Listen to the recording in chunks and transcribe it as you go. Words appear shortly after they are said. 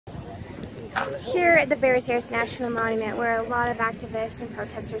here at the Bears Ears National Monument, where a lot of activists and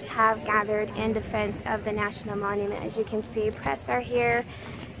protesters have gathered in defense of the National Monument. As you can see, press are here.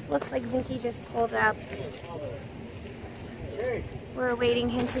 Looks like Zinke just pulled up. We're awaiting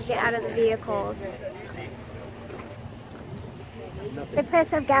him to get out of the vehicles. The press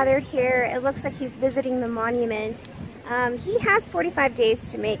have gathered here. It looks like he's visiting the monument. He has 45 days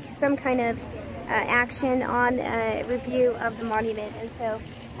to make some kind of action on a review of the monument, and so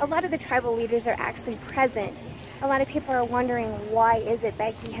a lot of the tribal leaders are actually present. A lot of people are wondering why is it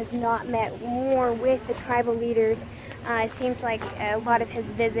that he has not met more with the tribal leaders. It seems like a lot of his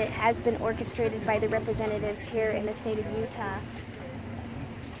visit has been orchestrated by the representatives here in the state of Utah.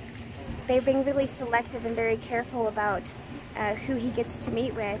 They've been really selective and very careful about who he gets to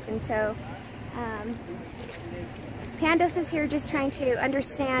meet with, and so PANDOS is here just trying to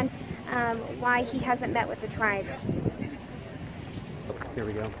understand why he hasn't met with the tribes. Here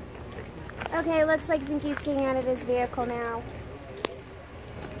we go. Okay, looks like Zinke's getting out of his vehicle now.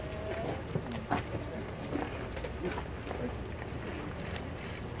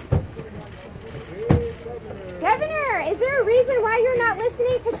 Governor, is there a reason why you're not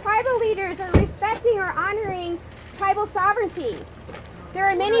listening to tribal leaders or respecting or honoring tribal sovereignty? There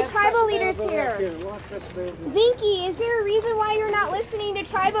are many tribal leaders here. Zinke, is there a reason why you're not listening to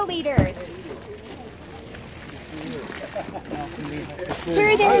tribal leaders?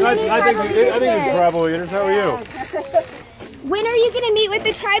 Sir, there are many tribal leaders. I think it's tribal leaders. How are you? When are you going to meet with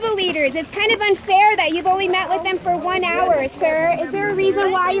the tribal leaders? It's kind of unfair that you've only met with them for 1 hour, sir. Is there a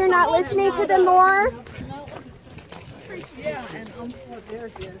reason why you're not listening to them more? Yeah, and for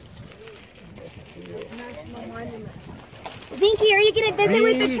Bears Ears. National Monument. Zinke, are you going to visit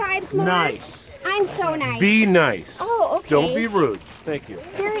with the tribes more? Nice. I'm so nice. Be nice. Oh, okay. Don't be rude. Thank you.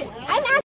 I'm asking